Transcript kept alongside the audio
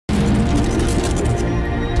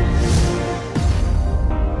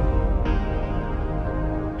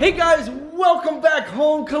Hey guys, welcome back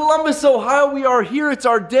home, Columbus, Ohio. We are here. It's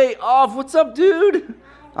our day off. What's up, dude?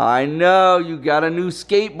 I know you got a new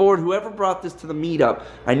skateboard. Whoever brought this to the meetup,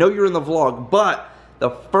 I know you're in the vlog, but the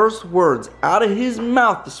first words out of his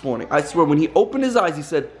mouth this morning, I swear, when he opened his eyes, he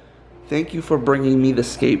said, "Thank you for bringing me the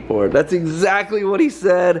skateboard." That's exactly what he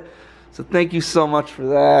said. So thank you so much for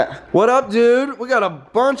that. What up, dude? We got a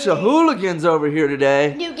bunch of hooligans over here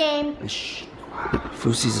today. New game. Shh.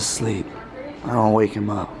 Fousey's asleep. I don't wake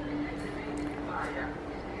him up.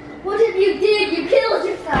 What if you did? You killed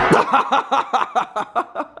yourself.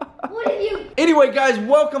 What if you... Anyway, guys,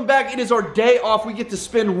 welcome back. It is our day off. We get to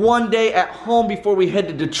spend one day at home before we head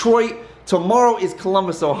to Detroit. Tomorrow is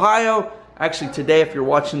Columbus, Ohio. Actually, today, if you're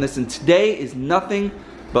watching this, and today is nothing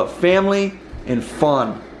but family and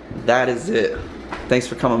fun. That is it. Thanks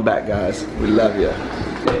for coming back, guys. We love you.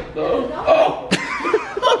 Oh!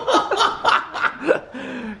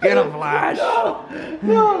 Get a flash.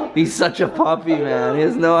 No. He's such a puppy, man. He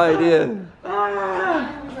has no idea.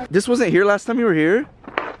 This wasn't here last time you were here?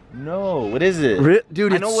 No, what is it?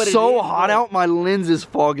 Dude, it's so hot out, my lens is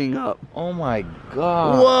fogging up. Oh my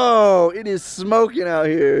god. Whoa, it is smoking out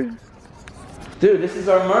here. Dude, this is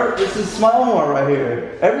our merch. This is Smile More right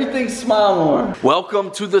here. Everything's Smile More. Welcome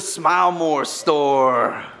to the Smile More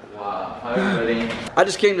store. Wow, hi everybody. I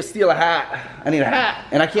just came to steal a hat. I need a hat.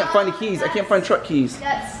 And I can't find the keys. I can't find truck keys.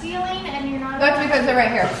 That's stealing and you're not... That's because they're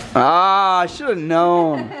right here. Ah, I should have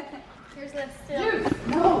known. Here's the steal.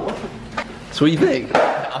 No. So what do you think?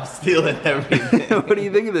 I'm stealing everything. What do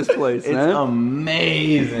you think of this place, It's man?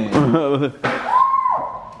 amazing.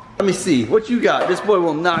 Let me see. What you got? This boy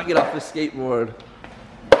will not get off the skateboard.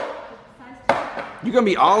 You're gonna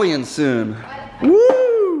be ollieing soon. Woo!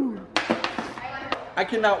 I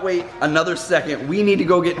cannot wait another second. We need to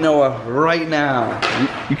go get Noah right now.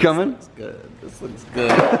 You coming? It's good. This looks good.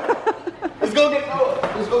 Let's go get Noah.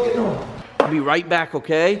 Let's go get Noah. I'll be right back,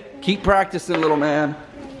 okay? Keep practicing, little man.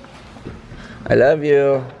 I love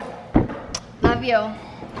you. Love you.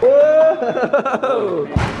 Whoa!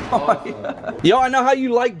 Oh, yeah. Yo, I know how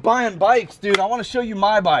you like buying bikes, dude. I want to show you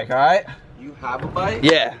my bike, all right? You have a bike?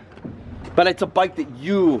 Yeah. But it's a bike that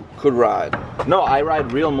you could ride. No, I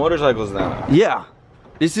ride real motorcycles now. Yeah.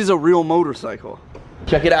 This is a real motorcycle.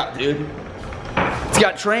 Check it out, dude. It's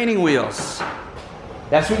got training wheels.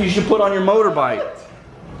 That's what you should put on your motorbike.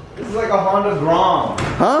 This is like a Honda Grom.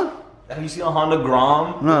 Huh? Have you seen a Honda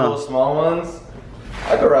Grom? No. The little small ones?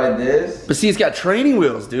 I could ride this. But see, it's got training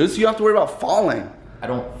wheels, dude, so you don't have to worry about falling. I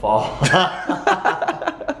don't fall.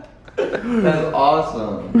 That's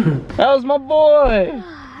awesome. That was my boy.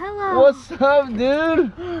 Hello. What's up,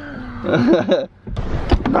 dude?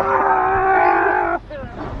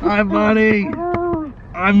 Hi, buddy.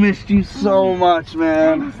 I missed you so much,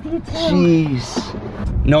 man. Jeez.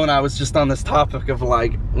 Noah and I was just on this topic of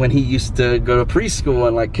like when he used to go to preschool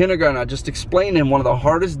and like kindergarten. I just explained to him one of the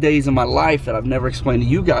hardest days in my life that I've never explained to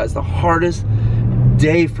you guys. The hardest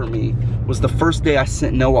day for me was the first day I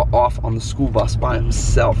sent Noah off on the school bus by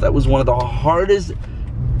himself. That was one of the hardest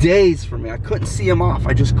days for me. I couldn't see him off.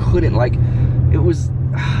 I just couldn't. Like, it was,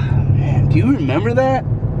 man, do you remember that?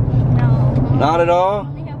 No. Not at all? I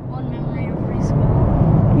only have one memory of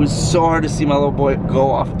preschool. It was so hard to see my little boy go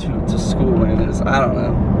off to school, and it's, I don't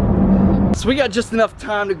know. So we got just enough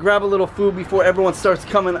time to grab a little food before everyone starts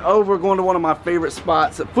coming over, going to one of my favorite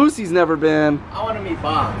spots that Fousey's never been. I want to meet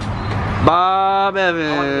Bob. Bob I want to meet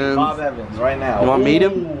Evans. Bob Evans right now. You want to meet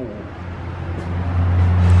him?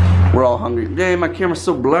 We're all hungry. Dang, my camera's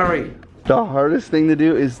so blurry. The hardest thing to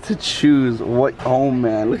do is to choose what, oh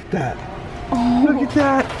man, look at that. Oh, look at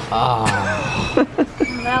that. Ah.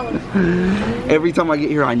 That was... Every time I get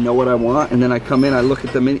here, I know what I want, and then I come in, I look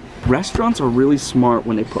at the menu. Restaurants are really smart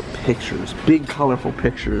when they put pictures, big colorful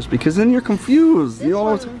pictures, because then you're confused. This you know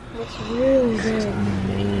one looks really good.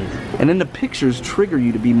 and then the pictures trigger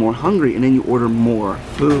you to be more hungry, and then you order more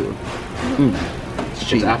food.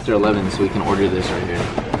 It's after 11, so we can order this right here.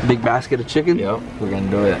 Big basket of chicken? Yep, we're gonna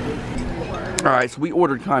do it. All right, so we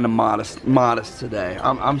ordered kind of modest today.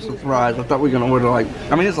 I'm surprised. I thought we were gonna order like,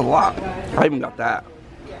 I mean, it's a lot. I even got that.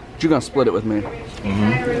 But you're gonna split it with me.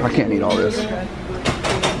 I can't eat all this.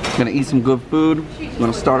 Gonna eat some good food.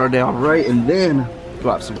 Gonna start our day off right, and then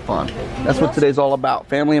go have some fun. That's what today's all about,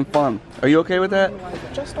 family and fun. Are you okay with that?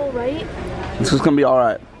 Just all right. This is gonna be all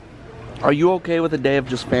right. Are you okay with a day of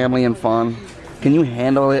just family and fun? Can you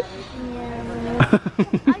handle it? Yeah.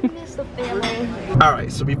 I miss the family. All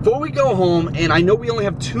right, so before we go home, and I know we only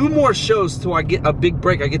have 2 more shows till I get a big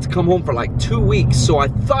break. I get to come home for like 2 weeks, so I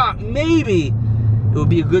thought maybe it would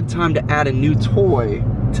be a good time to add a new toy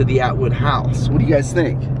to the Atwood house. What do you guys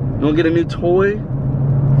think? You wanna get a new toy? Sure.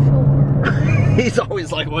 He's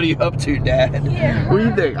always like, what are you up to, Dad? Yeah. What do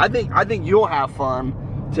you think? I think you'll have fun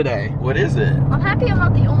today. What is it? I'm happy I'm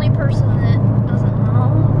not the only person that doesn't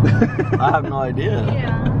know. I have no idea.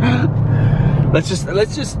 Yeah. Let's just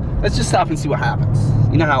stop and see what happens.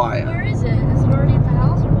 You know how I am. Where is it? Is it already at the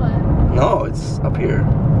house or what? No, it's up here.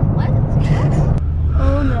 What?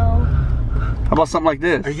 Oh no. How about something like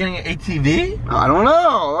this? Are you getting an ATV? I don't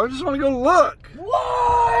know. I just want to go look.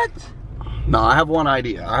 What? No, I have one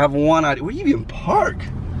idea. Where do you even park?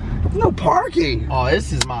 There's no parking. Oh,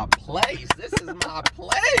 this is my place. This is my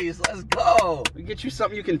place. Let's go. We get you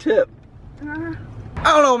something you can tip. I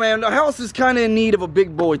don't know, man. The house is kind of in need of a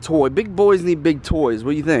big boy toy. Big boys need big toys.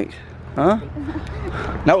 What do you think? Huh?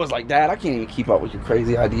 Noah's like, Dad, I can't even keep up with your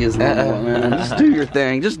crazy ideas anymore, man. Just do your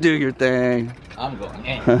thing. Just do your thing. I'm going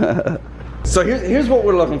in. So here's what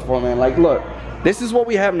we're looking for, man. Like, look, this is what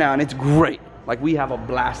we have now, and it's great. Like, we have a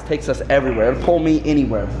blast. Takes us everywhere. It'll pull me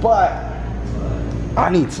anywhere. But I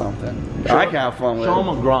need something I can have fun with. Show him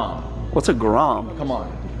a Grom. What's a Grom? Come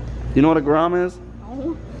on. You know what a Grom is?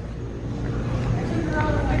 No.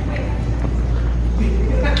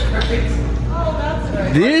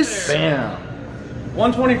 This? Bam.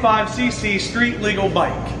 125cc street legal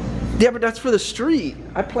bike. Yeah, but that's for the street.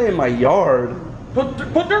 I play in my yard. Put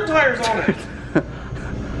dirt tires on it.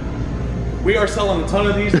 We are selling a ton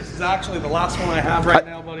of these. This is actually the last one I have right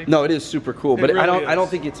now, buddy. No, it is super cool, but really I don't is.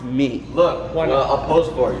 think it's me. Look, Why not? well, I'll pose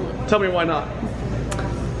for you. Tell me why not.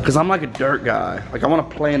 Cause I'm like a dirt guy. Like I want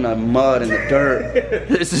to play in the mud and the dirt.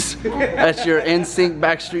 That's your NSYNC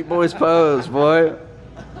Backstreet Boys pose, boy.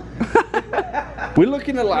 We're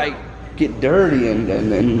looking to like get dirty and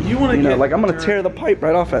you know, like I'm gonna tear the pipe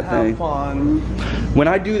right off that Have thing. fun. When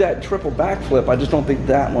I do that triple backflip, I just don't think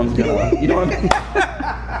that one's gonna, you know what I mean?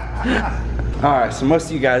 All right, so most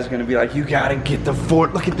of you guys are gonna be like, you gotta get the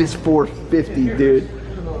look at this 450, dude.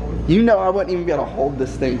 You know I wouldn't even be able to hold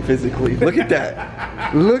this thing physically. Look at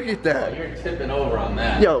that. Look at that. You're tipping over on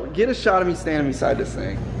that. Yo, get a shot of me standing beside this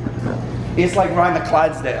thing. It's like riding the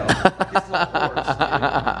Clydesdale. This is a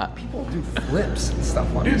horse, dude. People do flips and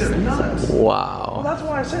stuff on Dude, these they're things. nuts. Wow. Well, that's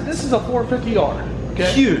why I said this is a 450R. Okay?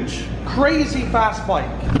 Huge. Crazy fast bike.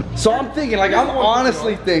 So I'm thinking, like, I'm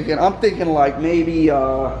honestly thinking, like maybe,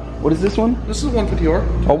 what is this one? This is a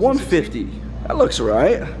 150R. A 150. That looks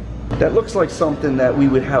right. That looks like something that we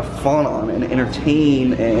would have fun on and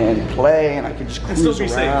entertain and play, and I could just cruise still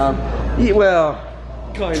be around. Yeah, well,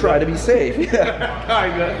 Kinda. try to be safe. Yeah.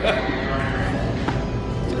 Kinda.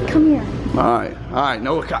 Come here. All right.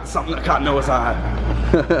 Noah caught something that caught Noah's eye.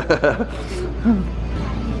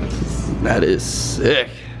 That is sick.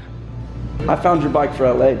 I found your bike for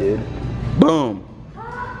LA, dude. Boom.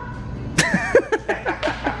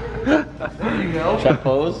 There you go. Should I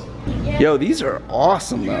pose? Yo, these are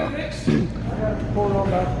awesome though.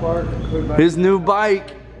 His new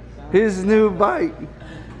bike.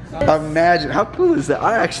 Imagine, how cool is that?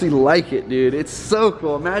 I actually like it, dude. It's so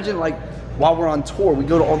cool. Imagine like while we're on tour, we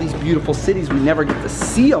go to all these beautiful cities, we never get to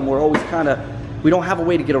see them. We're always we don't have a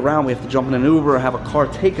way to get around. We have to jump in an Uber or have a car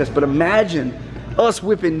take us. But imagine us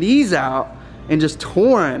whipping these out and just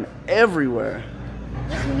touring everywhere.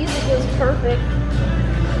 This music is perfect.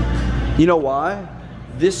 You know why?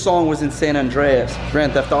 This song was in San Andreas,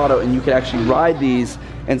 Grand Theft Auto, and you could actually ride these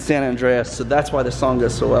in San Andreas, so that's why the song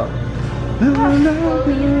goes so well.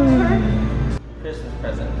 Christmas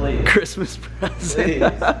present, please. Christmas present. Please.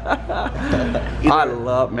 I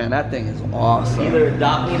love, man, that thing is awesome. Either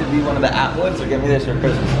adopt me to be one of the Atwoods or give me this for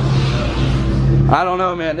Christmas. I don't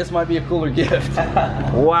know, man, this might be a cooler gift.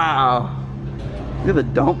 Wow. Look at the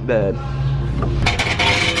dump bed.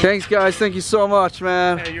 Thanks, guys. Thank you so much,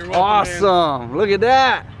 man. Hey, you're welcome, awesome. Look at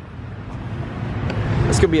that.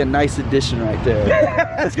 That's gonna be a nice addition right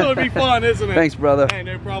there. It's gonna be fun, isn't it? Thanks, brother. Hey,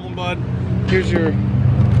 no problem, bud. Here's the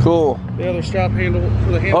Cool. other strap handle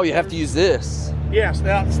for the handle. Oh, you have to use this. Yes,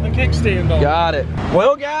 that's the kickstand on. Got it.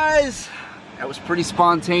 Well, guys, that was pretty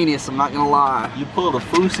spontaneous. I'm not gonna lie. You pulled a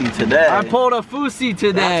Fousey today. I pulled a Fousey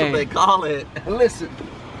today. That's what they call it. Listen,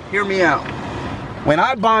 hear me out. When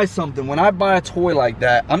I buy something, when I buy a toy like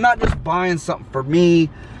that, I'm not just buying something for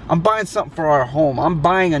me. I'm buying something for our home. I'm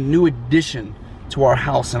buying a new addition to our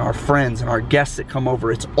house and our friends and our guests that come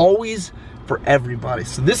over. It's always for everybody.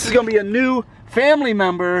 So this is gonna be a new family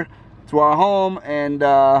member to our home, and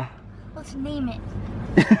Let's name it.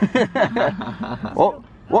 well,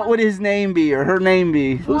 what would his name be or her name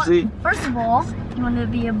be? Fousey. First of all, you want it to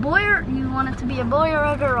be a boy or you want it to be a boy or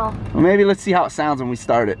a girl? Well, maybe let's see how it sounds when we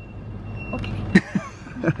start it. Okay.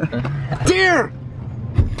 Deer!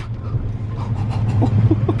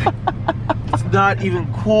 It's not even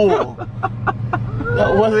cool.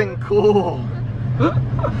 That wasn't cool.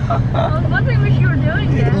 I was wondering what you were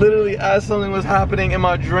doing there. Literally, as something was happening in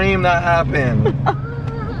my dream, that happened.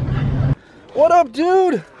 What up,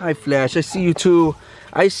 dude? Hi, Flash. I see you too.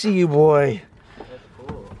 I see you, boy.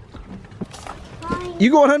 Hi.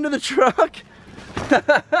 You going under the truck?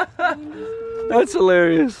 That's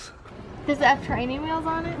hilarious. Does it have training wheels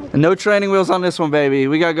on it? No training wheels on this one, baby.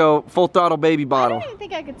 We gotta go full throttle baby I bottle. don't even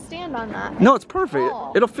think I could stand on that. No, it's perfect.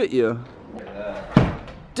 Oh. It'll fit you.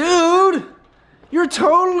 Dude, you're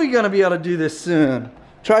totally gonna be able to do this soon.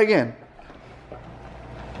 Try again.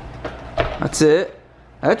 That's it.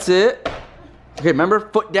 That's it. Okay,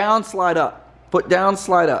 remember? Foot down, slide up. Foot down,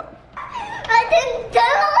 slide up. I didn't do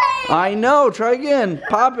it! I know. Try again.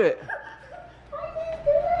 Pop it.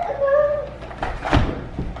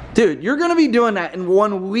 Dude, you're gonna be doing that in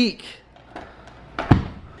 1 week.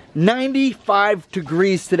 95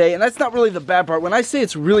 degrees today, and that's not really the bad part. When I say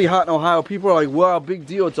it's really hot in Ohio, people are like, wow, big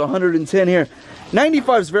deal, it's 110 here.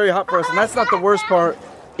 95 is very hot for us, and that's not the worst part.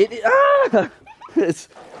 It's,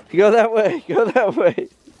 go that way, go that way.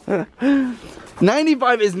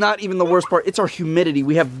 95 is not even the worst part. It's our humidity.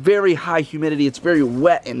 We have very high humidity. It's very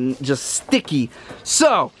wet and just sticky.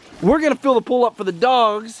 So, we're gonna fill the pool up for the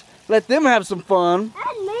dogs, let them have some fun.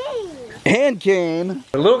 And me! And Kane.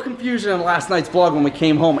 A little confusion in last night's vlog when we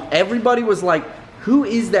came home. Everybody was like, who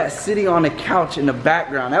is that sitting on the couch in the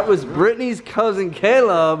background? That was Brittney's cousin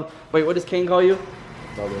Caleb. Wait, what does Kane call you?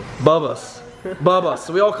 Bubbas. Bubbas.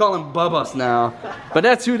 So we all call him Bubbas now. But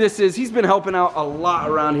that's who this is. He's been helping out a lot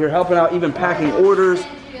around here, helping out even packing orders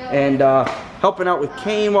and helping out with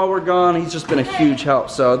Kane while we're gone. He's just been a huge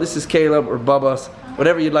help. So this is Caleb or Bubbas,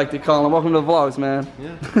 whatever you'd like to call him. Welcome to the vlogs, man.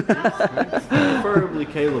 Yeah. Preferably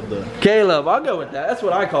Caleb, though. Caleb, I'll go with that. That's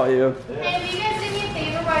what I call you. Hey, will you guys do me a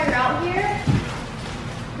favor while you're out here?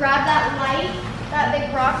 Grab that light, that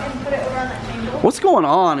big rock, and put it over on that table. What's going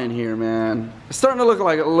on in here, man? It's starting to look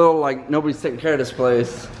like a little like nobody's taking care of this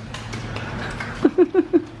place.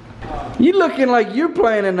 You looking like you're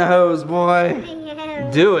playing in the hose, boy.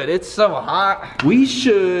 Do it. It's so hot. We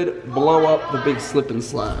should blow up the big slip and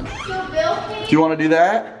slide. So Bill, Do you want to do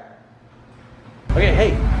that? Okay,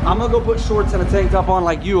 hey, I'm gonna go put shorts and a tank top on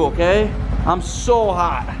like you, okay? I'm so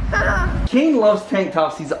hot. Kane loves tank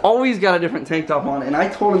tops. He's always got a different tank top on, and I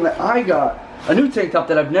told him that I got a new tank top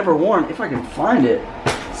that I've never worn, if I can find it.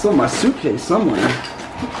 It's still in my suitcase somewhere.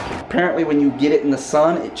 Apparently when you get it in the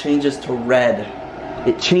sun, it changes to red.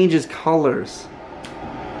 It changes colors.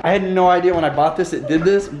 I had no idea when I bought this, it did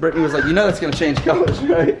this. Brittney was like, you know that's gonna change colors,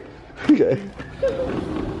 right? Okay.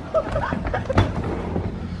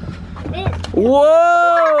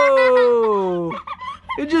 Whoa!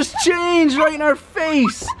 It just changed right in our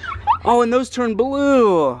face. Oh, and those turn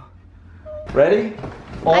blue. Ready?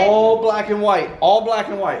 All black and white. All black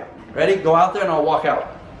and white. Ready? Go out there and I'll walk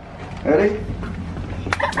out. Ready?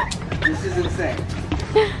 This is insane.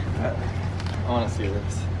 I want to see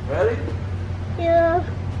this. Ready? Yeah.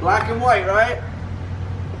 Black and white, right?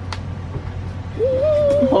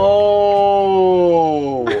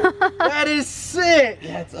 Oh, that is sick.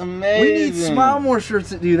 That's amazing. We need Smile More shirts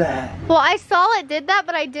that do that. Well, I saw it did that,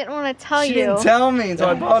 but I didn't want to tell She you. didn't tell me until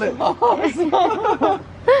I bought it.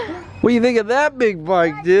 What do you think of that big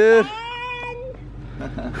bike, dude? Ready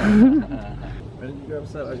to grab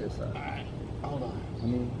side? I guess side. Alright, hold on. I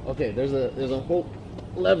mean, okay, there's a whole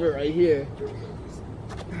lever right here.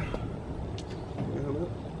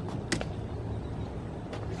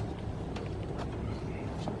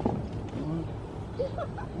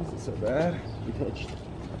 Isn't so bad. You touched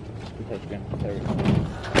again. There we go.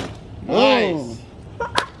 Nice.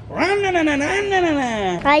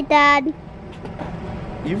 Hi, Dad.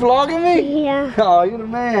 You vlogging me? Yeah. Oh, you're the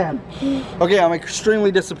man. Okay, I'm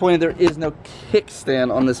extremely disappointed there is no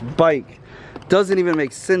kickstand on this bike. Doesn't even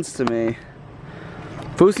make sense to me.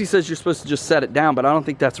 Fousey says you're supposed to just set it down, but I don't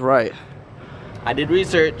think that's right. I did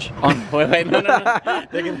research. Wait, no.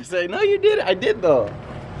 They're gonna say, no, you did it. I did though.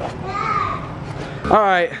 All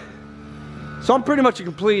right, so I'm pretty much a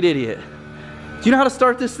complete idiot. Do you know how to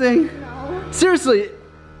start this thing? No. Seriously,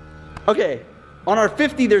 okay, on our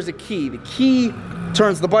 50 there's a key. The key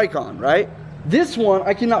turns the bike on, right? This one,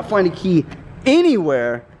 I cannot find a key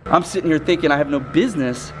anywhere. I'm sitting here thinking I have no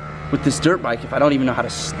business with this dirt bike if I don't even know how to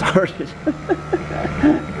start it.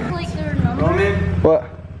 Like their number? What?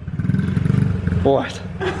 What?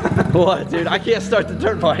 What, dude? I can't start the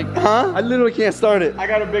dirt bike. Huh? I literally can't start it. I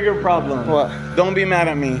got a bigger problem. What? Don't be mad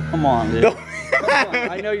at me. Come on, dude. Don't Come on.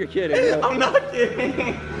 I know you're kidding. I'm not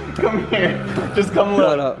kidding. Come here. Just come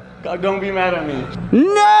Shut look. up. Don't be mad at me.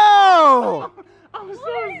 No! I'm so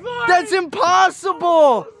sorry. That's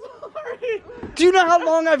impossible! Sorry. Do you know how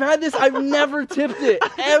long I've had this? I've never tipped it,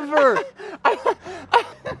 ever. I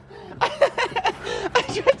I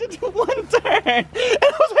tried to do one turn, and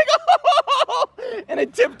I was like, oh, and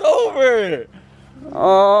it tipped over.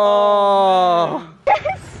 Oh.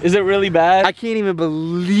 Is it really bad? I can't even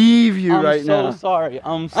believe you right now. I'm so sorry.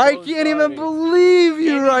 I'm so I can't even believe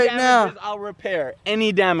you Any right damages, now. I'll repair.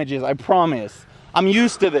 Any damages, I promise. I'm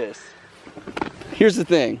used to this. Here's the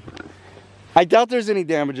thing. I doubt there's any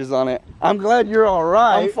damages on it. I'm glad you're all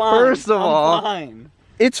right. I'm fine. First of all, I'm fine.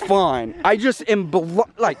 it's fine. I just am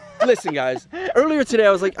like, listen guys, earlier today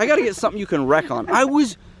I was like, I gotta get something you can wreck on. I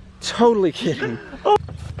was totally kidding.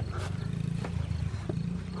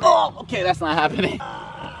 Oh, okay, that's not happening.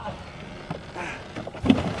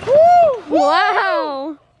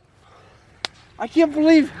 Wow. I can't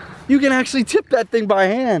believe you can actually tip that thing by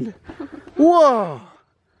hand. Whoa.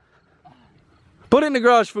 Put it in the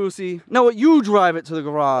garage, Fousey. Noah, you drive it to the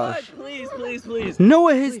garage. What? Please, please, please.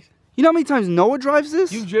 Noah you know how many times Noah drives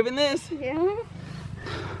this? You've driven this? Yeah.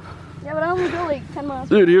 Yeah, but I only go like 10 miles.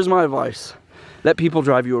 Dude, here's my advice. Let people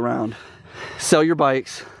drive you around. Sell your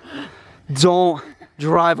bikes. Don't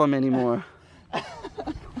drive them anymore.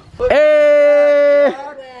 Hey!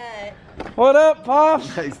 What up,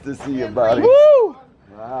 Pops? Nice to see you, buddy. Woo!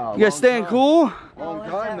 Wow. You guys staying cool? Long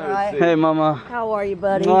time no see. Hey, Mama. How are you,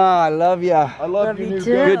 buddy? I love ya. I love your you new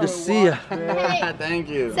too. car. Good to see ya. Hey, Thank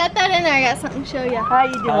you. set that in there. I got something to show you. How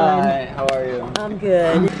you doing? Hi, how are you? I'm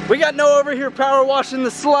good. We got Noah over here power washing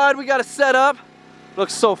the slide. We got it set up.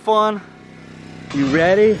 Looks so fun. You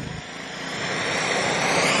ready?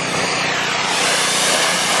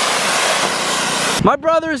 My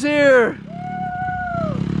brother's here.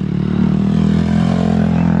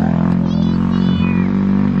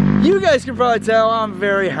 You guys can probably tell I'm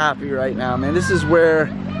very happy right now, man. This is where,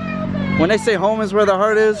 when they say home is where the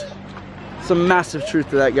heart is, it's a massive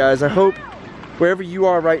truth to that, guys. I hope wherever you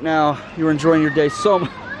are right now, you're enjoying your day so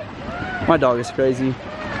much. My dog is crazy.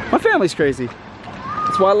 My family's crazy.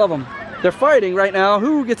 That's why I love them. They're fighting right now.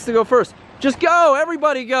 Who gets to go first? Just go,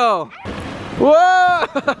 everybody go. Whoa!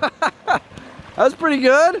 That was pretty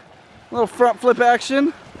good. A little front flip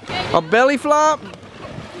action. A belly flop.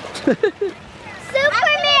 Superman!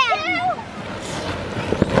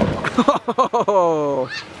 Oh.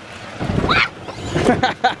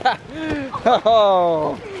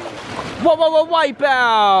 Oh. Whoa, whoa, whoa, wipe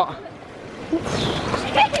out.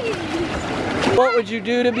 What would you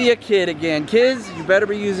do to be a kid again? Kids, you better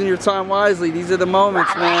be using your time wisely. These are the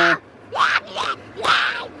moments, man. I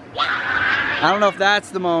don't know if that's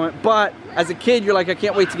the moment, but as a kid, you're like, I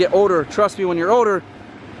can't wait to get older. Trust me, when you're older,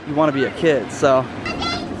 you want to be a kid, so.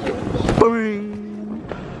 Boing.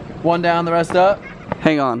 One down, the rest up.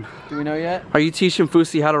 Hang on. Do we know yet? Are you teaching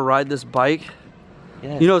Fousey how to ride this bike?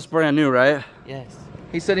 Yes. You know it's brand new, right? Yes.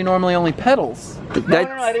 He said he normally only pedals. No,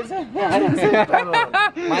 I didn't say. Yeah, I didn't say pedal.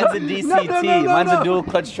 Mine's a DCT. Mine's a dual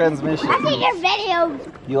clutch transmission. I see your videos.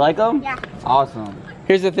 You like them? Yeah. Awesome.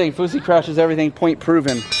 Here's the thing, Fousey crashes everything, point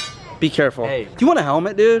proven. Be careful. Hey. Do you want a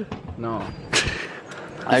helmet, dude? No.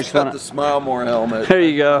 I just got the Smile More helmet. There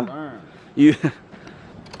you go. You.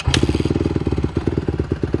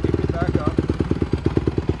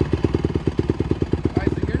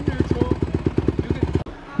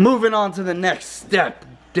 Moving on to the next step,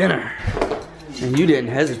 dinner. And you didn't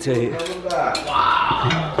hesitate.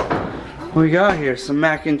 Wow. What we got here? Some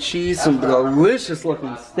mac and cheese, some delicious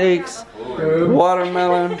looking steaks,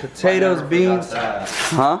 watermelon, potatoes, beans.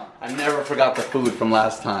 Huh? I never forgot the food from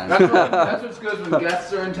last time. That's what's good when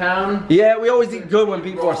guests are in town. Yeah, we always eat good when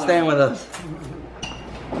people are staying with us.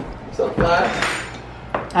 So glad.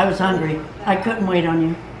 I was hungry. I couldn't wait on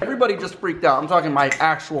you. Everybody just freaked out. I'm talking my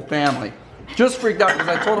actual family. Just freaked out because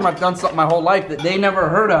I told them I've done something my whole life that they never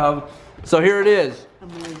heard of. So here it is.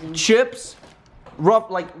 Amazing. Chips,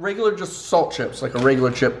 rough, like regular just salt chips, like a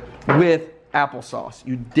regular chip with applesauce.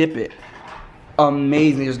 You dip it.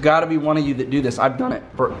 Amazing. There's got to be one of you that do this. I've done it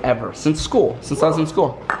forever. Since school. Since I was in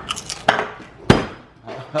school.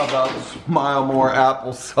 How about Smile More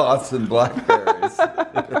applesauce and blackberries?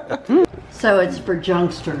 So it's for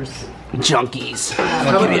junksters. Junkies.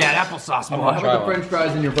 Give me that applesauce, boy. How about the French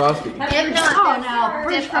fries in your frosty? Oh, now,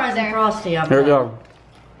 French fries and frosty. Here we go.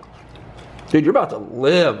 Dude, you're about to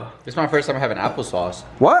live. This is my first time having applesauce.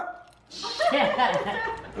 What?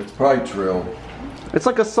 It's probably true. It's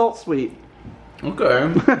like a salt sweet. Okay.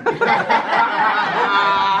 Let's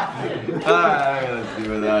see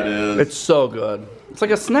what that is. It's so good. It's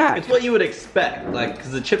like a snack. It's what you would expect, like,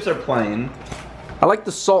 because the chips are plain. I like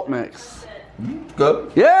the salt mix.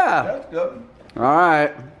 Good. Yeah. That's good. All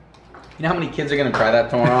right. You know how many kids are gonna try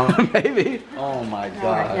that tomorrow? Maybe. Oh my All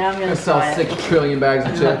right, god. now I'm going to try it. 6 trillion bags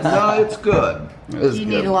of chips. No, it's good. It's Do you good.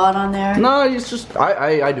 need a lot on there? No, it's just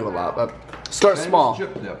I do a lot, but Start small.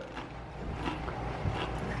 Chip dip.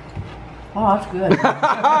 Oh, that's good. Yes!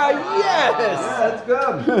 Yeah, that's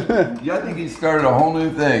good. Yeah, I think he started a whole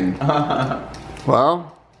new thing.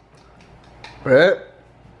 Well, Britt,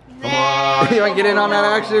 Come on. you want to get in on that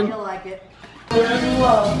I action? feel like it.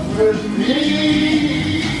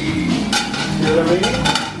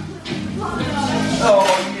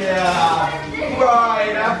 Oh yeah.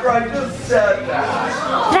 Right, after I just said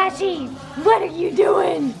that. Flashy, what are you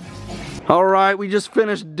doing? All right, we just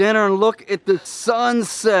finished dinner and look at the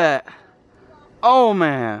sunset. Oh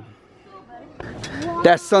man,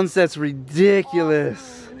 that sunset's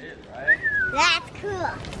ridiculous. That's cool.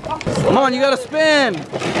 Come on, you gotta spin.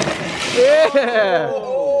 Yeah.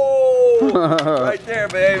 Oh, right there,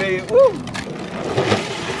 baby. Woo.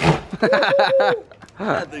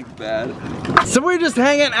 Nothing's bad. So we're just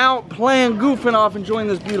hanging out, playing, goofing off, enjoying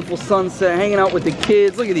this beautiful sunset, hanging out with the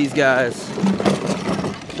kids. Look at these guys.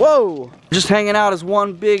 Whoa. Just hanging out as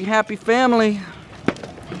one big happy family.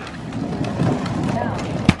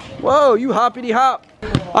 Whoa, you hoppity hop.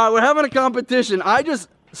 All right, we're having a competition. I just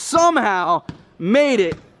somehow made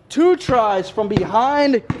it 2 tries from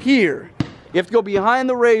behind here. You have to go behind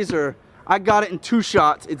the razor. I got it in 2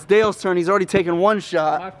 shots. It's Dale's turn. He's already taken 1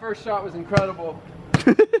 shot. My first shot was incredible.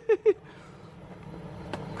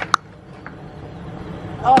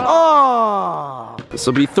 Oh! This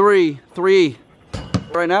will be 3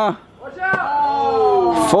 right now. Watch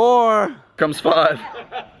out! 4 comes 5.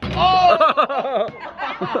 Oh!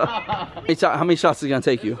 How many shots is it gonna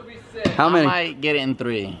take you? How many? I might get it in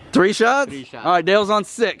 3. 3 shots? 3 shots. All right, Dale's on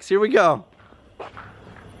 6. Here we go.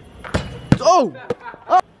 Oh!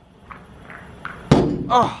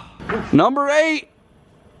 Oh! Number 8.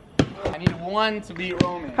 I need 1 to beat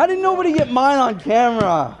Roman. How did nobody get mine on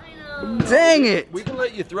camera? Dang it! We can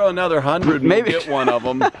let you throw another 100 and Maybe. get one of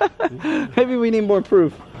them. Maybe we need more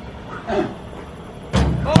proof.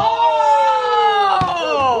 Oh!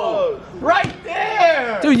 Right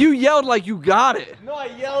there! Dude, you yelled like you got it. No, I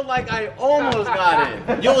yelled like I almost got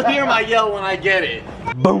it. You'll hear my yell when I get it.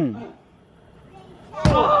 Boom.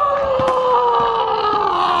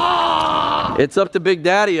 It's up to Big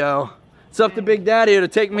Daddy-O. It's up to Big Daddy-O to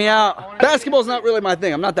take me out. Basketball's not really my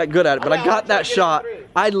thing. I'm not that good at it, but I got that shot.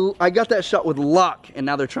 I got that shot with luck, and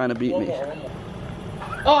now they're trying to beat me.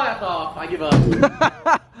 Oh, that's off. I give up.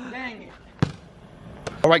 Dang it.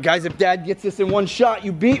 All right, guys, if Dad gets this in 1 shot,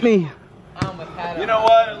 you beat me. You know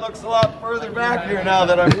what? It looks a lot further back here now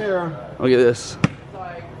that I'm here. Look at this.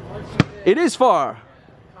 It is far.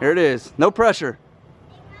 Here it is. No pressure.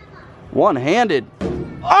 One-handed.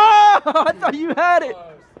 Oh! I thought you had it.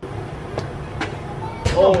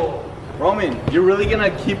 Oh, Roman, you're really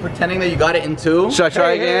gonna keep pretending that you got it in 2? Should I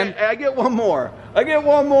try again? Hey, I get 1 more. I get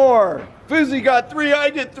 1 more. Fousey got 3. I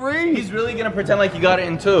get 3. He's really gonna pretend like you got it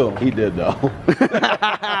in 2. He did though.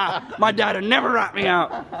 My dad would never rat me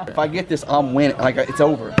out. If I get this, I'm winning. Like, it's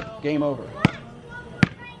over. Game over.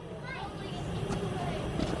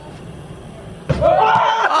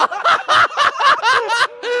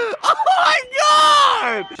 Oh my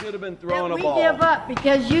God! Should have been throwing a We ball. give up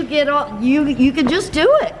because you get all you can just do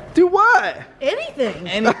it. Do what? Anything.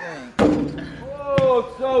 Anything.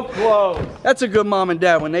 Oh, so close. That's a good mom and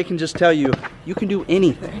dad when they can just tell you, you can do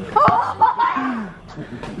anything.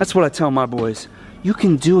 That's what I tell my boys. You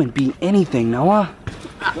can do and be anything, Noah.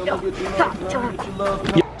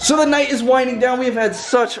 So the night is winding down. We've had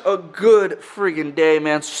such a good friggin' day,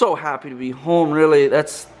 man. So happy to be home, really.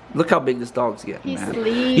 Look how big this dog's getting, man.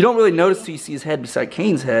 sleep. You don't really notice till you see his head beside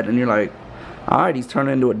Kane's head, and you're like, all right, he's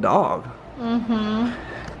turning into a dog. Mm-hmm.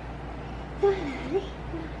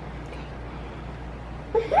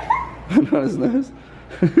 On his nose.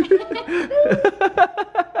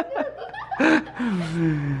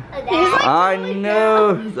 I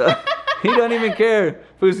know. He don't even care.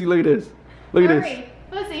 Fousey, look at this. Look at this. Hurry.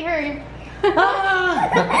 Pussy, hurry.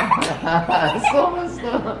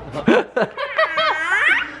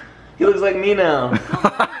 He looks like me now.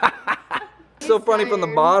 So funny from the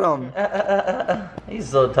bottom. He's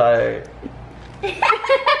so tired.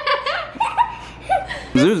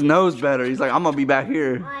 Zeus knows better. He's like, I'm gonna be back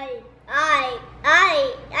here.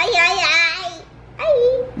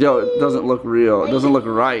 Yo, it doesn't look real. It doesn't look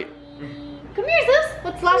right. Come here, Zeus.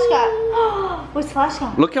 What's Flash got? What's Flash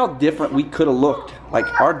got? Look how different we could have looked. Like,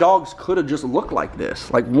 our dogs could have just looked like this.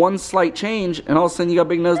 Like, one slight change, and all of a sudden you got a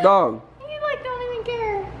big-nosed dog. He like don't even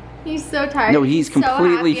care. He's so tired. No, he's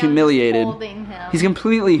completely humiliated. Holding him. He's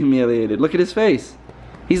completely humiliated. Look at his face.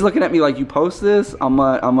 He's looking at me like, you post this, I'm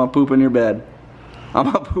gonna poop in your bed. I'm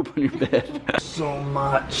gonna poop in your bed. So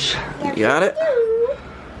much. You got it?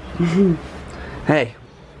 Hey.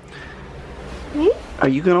 Are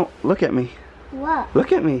you gonna look at me? What?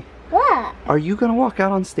 Look at me. What? Are you gonna walk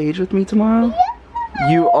out on stage with me tomorrow?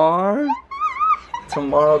 You are?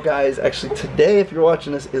 Tomorrow, guys, actually today, if you're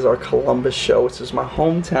watching this, is our Columbus show, which is my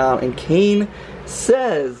hometown, and Kane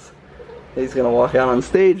says he's gonna walk out on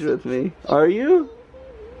stage with me. Are you?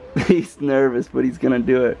 He's nervous, but he's gonna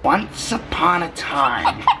do it. Once upon a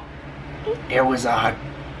time, there was a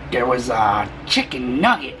chicken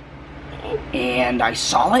nugget, and I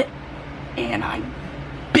saw it, and I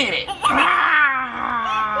bit it.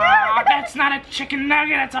 Ah, that's not a chicken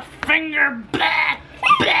nugget, that's a finger. Blah,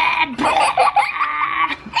 blah, blah.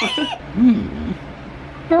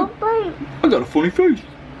 Don't bite. I got a funny face.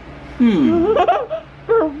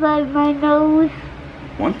 Don't bite my nose.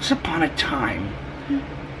 Once upon a time,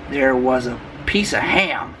 there was a piece of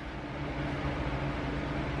ham.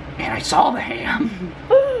 And I saw the ham.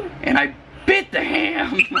 And I bit the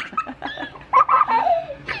ham.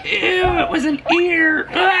 Ew, it was an ear.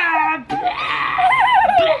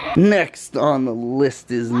 Next on the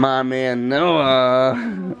list is my man Noah.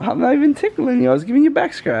 I'm not even tickling you, I was giving you a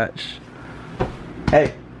back scratch.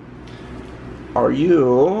 Hey, are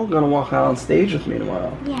you gonna walk out on stage with me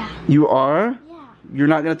tomorrow? Yeah. You are? Yeah. You're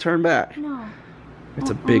not gonna turn back? No. It's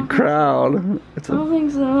a big crowd. I don't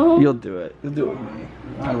think so. You'll do it. You'll do it with me.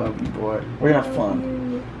 I love you, boy. We're gonna have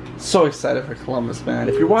fun. So excited for Columbus, man.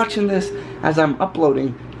 If you're watching this as I'm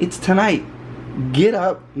uploading, it's tonight. Get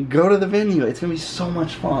up, go to the venue. It's gonna be so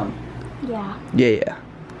much fun. Yeah. Yeah.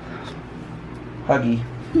 Huggy.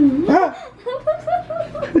 Give me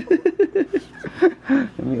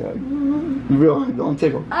a hug. Real, don't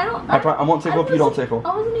tickle. I don't. I won't tickle if you don't tickle.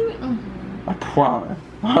 I wasn't even. I promise.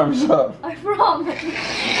 Arms up. I promise.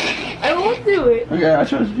 I won't do it. Okay, I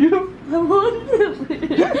trust you. I won't do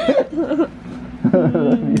it. I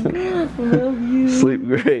love you. Sleep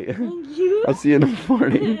great. Thank you. I'll see you in the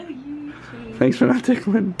morning. Thanks for not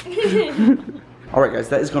tickling. Alright guys,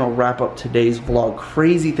 that is going to wrap up today's vlog.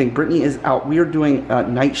 Crazy thing, Brittney is out. We are doing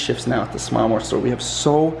night shifts now at the Smile More store. We have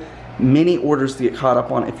so many orders to get caught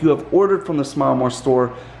up on. If you have ordered from the Smile More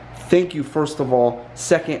store, thank you first of all.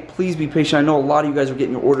 Second, please be patient. I know a lot of you guys are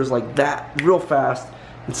getting your orders like that real fast.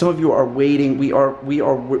 And some of you are waiting. We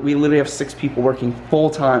literally have 6 people working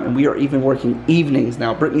full time, and we are even working evenings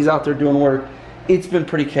now. Brittney's out there doing work. It's been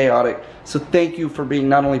pretty chaotic. So thank you for being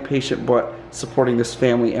not only patient, but supporting this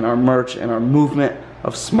family and our merch and our movement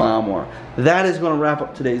of Smile More. That is going to wrap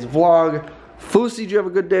up today's vlog. Fousey, did you have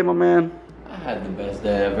a good day, my man? I had the best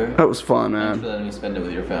day ever. That was fun, Thanks man. for letting me spend it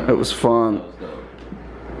with your family. It was fun. That was dope.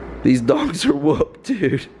 These dogs are whooped,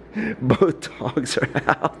 dude. Both dogs are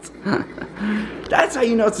out. That's how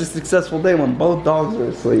you know it's a successful day, when both dogs are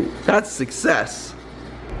asleep. That's success.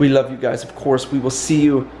 We love you guys, of course. We will see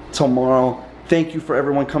you tomorrow. Thank you for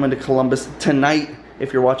everyone coming to Columbus tonight,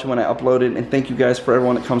 if you're watching when I upload it. And thank you guys for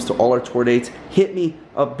everyone that comes to all our tour dates. Hit me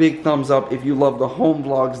a big thumbs up if you love the home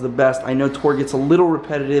vlogs the best. I know tour gets a little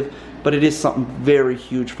repetitive, but it is something very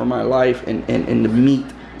huge for my life, and to meet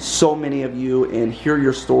so many of you and hear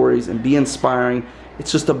your stories and be inspiring.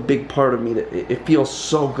 It's just a big part of me that it feels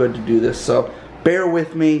so good to do this. So bear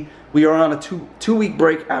with me. We are on a two-week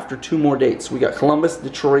break after 2 more dates. We got Columbus,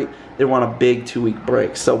 Detroit. They were on a big 2-week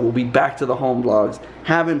break. So we'll be back to the home vlogs,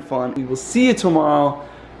 having fun. We will see you tomorrow.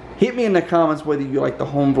 Hit me in the comments whether you like the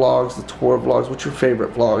home vlogs, the tour vlogs. What's your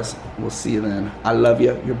favorite vlogs? We'll see you then. I love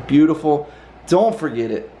you. You're beautiful. Don't forget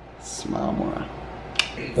it. Smile more.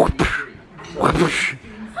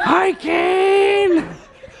 Hi, Kane.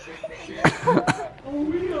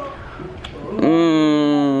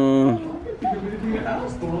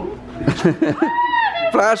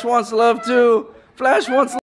 Flash wants love too. Flash wants love.